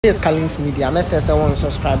This is Collins Media. I'm one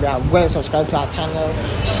subscriber. Go and subscribe to our channel,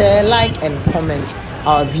 share, like, and comment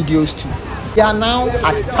our videos too. We are now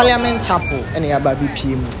at Parliament Chapel and Yababi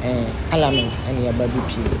PM Parliament and Yababi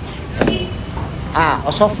PM.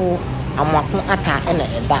 Also for Amoako Atta and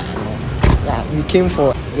Atta. We came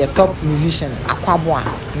for the top musician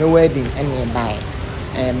Akwaboah, no wedding and buy.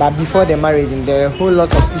 But before the marriage, there are a whole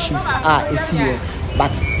lot of issues are here.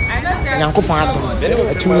 But Yankopon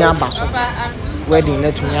Tumia Basso wedding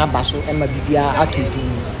let me abaso Emma Bibia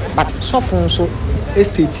Atudin. But so far so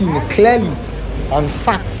stating clearly on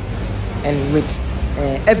fact and with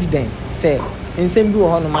evidence say in same be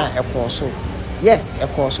on my so yes a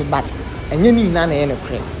course but and you need none any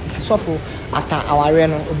credit. It is so after our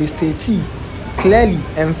reno obi state clearly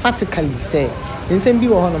emphatically say in same be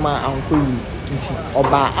on my uncle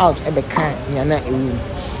oba out ebe kan yana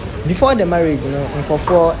ewu before the marriage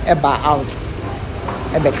for eba out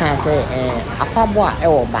ebe kan say Akwaboah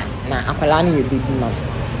ewoba na akwala no ye baby mama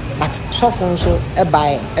but so far so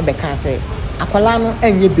ebe kan say akwala no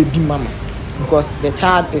enye baby mama because the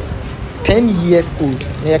child is 10 years old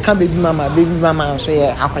na ye kan baby mama so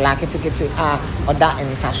ye akwala ketekete oda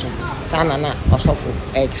ensaso sana na osofo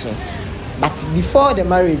etre but before the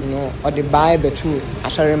marriage or the buy betu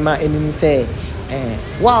asharema enemy say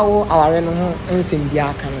wow our no ho ensem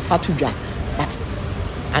bia kan fatudwa but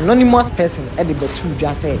anonymous person at the betu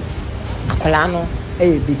just say akwala no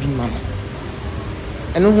baby mama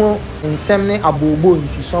eno ho nsem ne abobo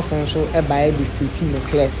nti sofon so buy the state in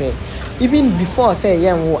clear say even before say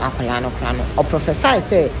yen wo akwala no kra no or prophesy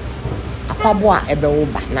say Akwaboah ebewo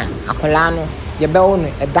ba na akwala no ye bewo no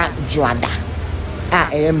eda juada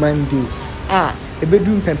Monday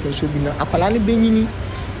ebedu mpempe so bi no akwala no benyini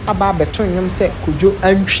aba beto nyom say kojo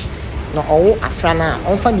antwi na owo afra na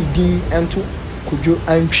onfa ne din ento kojo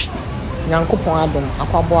antwi Nyankopon adom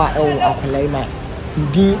Akwaboah ewo akwala imas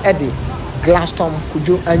din ede Glaston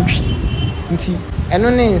kojo antwi nti eno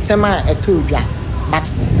ne nsem a etodwa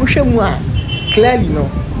but wohwemu a clearly no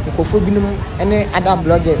nkofo binum ene other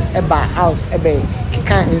bloggers eba out ebe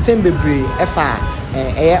kika nsem bebre efa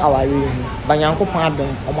eye aware ba Nyankopon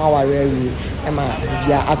adom omo aware wi ema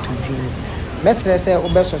bibia atodwi mesre say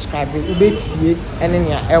obe subscribe obe tie ene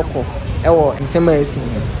ne elko ewo nsem a esin.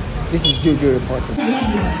 This is Jojo reporting.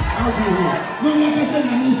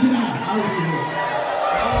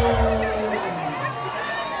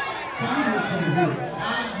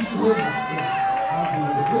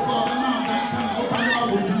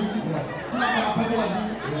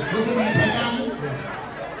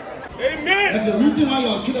 Amen. The reason why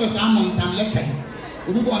your children are among some letter,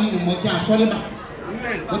 we go on in the most sorry ba.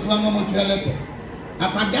 What one more to letter.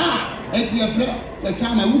 Apada, eti your friend, the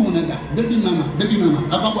child my woman baby mama,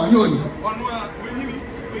 Akwaboah yoni.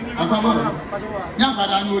 Akwaboah. Young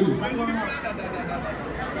father yoni.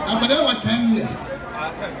 Apada was 10 years.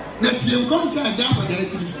 That you come say down for the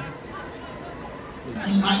education.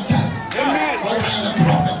 In my church, was I a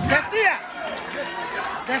prophet?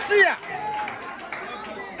 Cassia.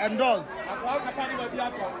 Endorsed. I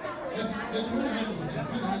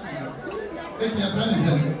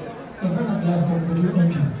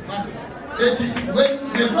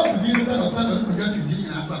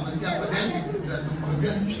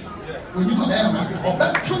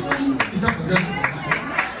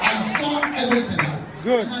saw everything.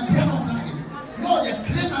 Good. No, the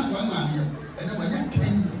trainers one man here, and then when you're 10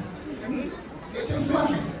 years, it is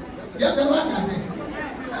working. Yeah, the one I say,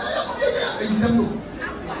 it's simple.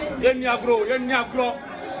 Yennyagro.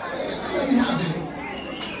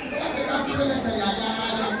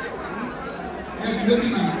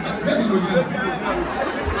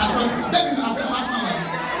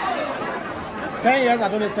 Ten years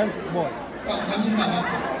adolescent boy.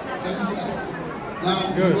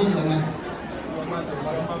 Good.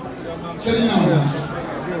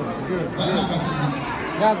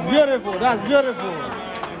 That's beautiful. That's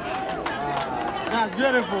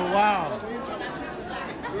beautiful. Wow.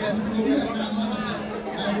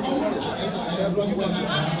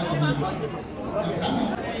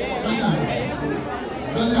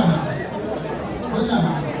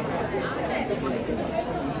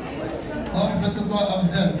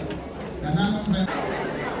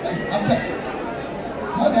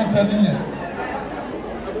 More than 7 years.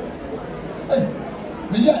 Hey,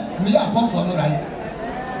 me apostle, no right?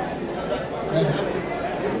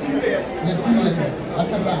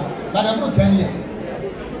 But I'm not 10 years.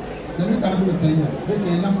 The new can do 10 years. They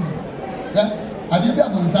say enough. I did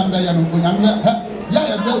that on Sunday. Yeah,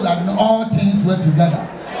 know that all things were together.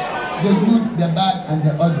 The good, the bad, and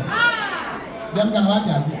the ugly. Them can watch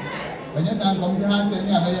us. When you say come to house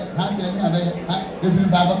any other, if you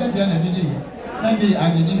buy a person and the Sunday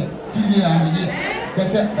and the year, Tuesday and the year.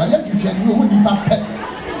 Because I have to share you who you pet.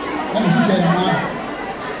 And if you share more,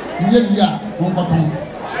 you get one cotton.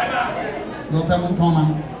 No permanent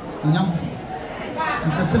tournament, enough.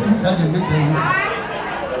 You can send him a bit.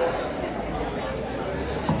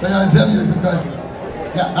 But I tell you because,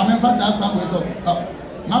 yeah, I'm in first outcome with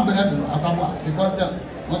my brother, Akwaboah, because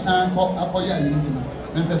what's I call Akoya in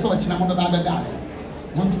and the sort of Chinamo Baba Das.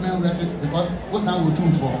 Want to know because what's I will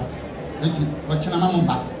choose for? But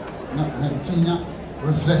Chinamamba, China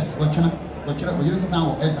refresh, what China, but you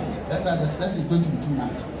now essence. That's why the stress is going to be too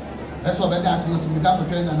much. That's what I asked to make up a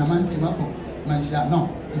trade and a man came up, no,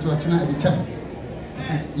 into a China every check.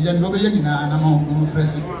 You know, and I'm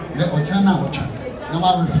refresh, let or China watch. No,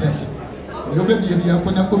 I'll refresh it. You'll be here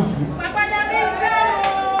when I cook you.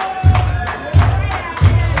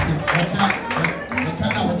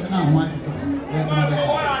 China, what you now want to do. There's another guy.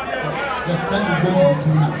 The stress is going to be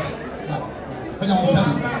too much. But I was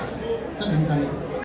telling you,